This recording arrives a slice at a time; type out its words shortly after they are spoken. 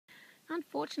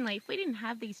Unfortunately, if we didn't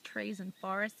have these trees and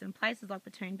forests and places like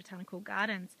Batoon Botanical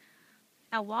Gardens,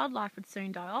 our wildlife would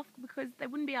soon die off because they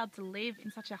wouldn't be able to live in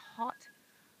such a hot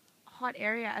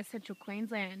area as central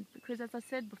Queensland, because as I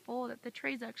said before, that the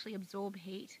trees actually absorb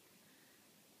heat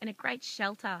and a great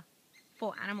shelter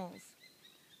for animals.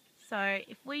 So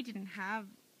if we didn't have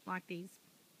like these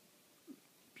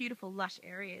beautiful lush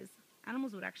areas,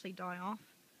 animals would actually die off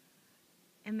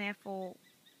and therefore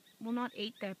will not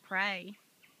eat their prey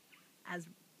as,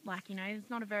 like, it's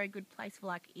not a very good place for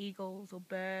like eagles or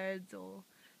birds or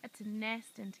to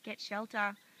nest and to get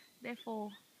shelter. Therefore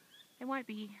they won't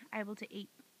be able to eat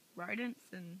rodents,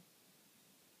 and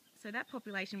so that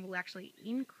population will actually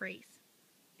increase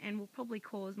and will probably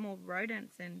cause more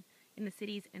rodents in the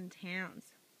cities and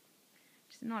towns,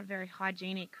 which is not very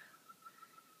hygienic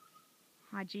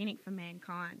for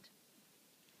mankind.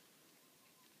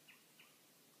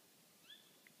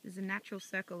 There's a natural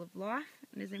circle of life,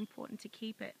 and it's important to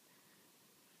keep it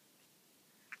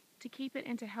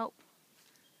and to help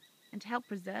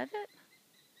preserve it,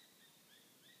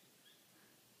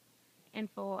 and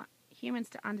for humans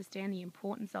to understand the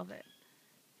importance of it,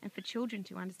 and for children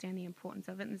to understand the importance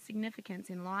of it and the significance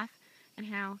in life, and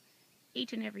how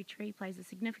each and every tree plays a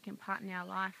significant part in our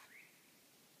life.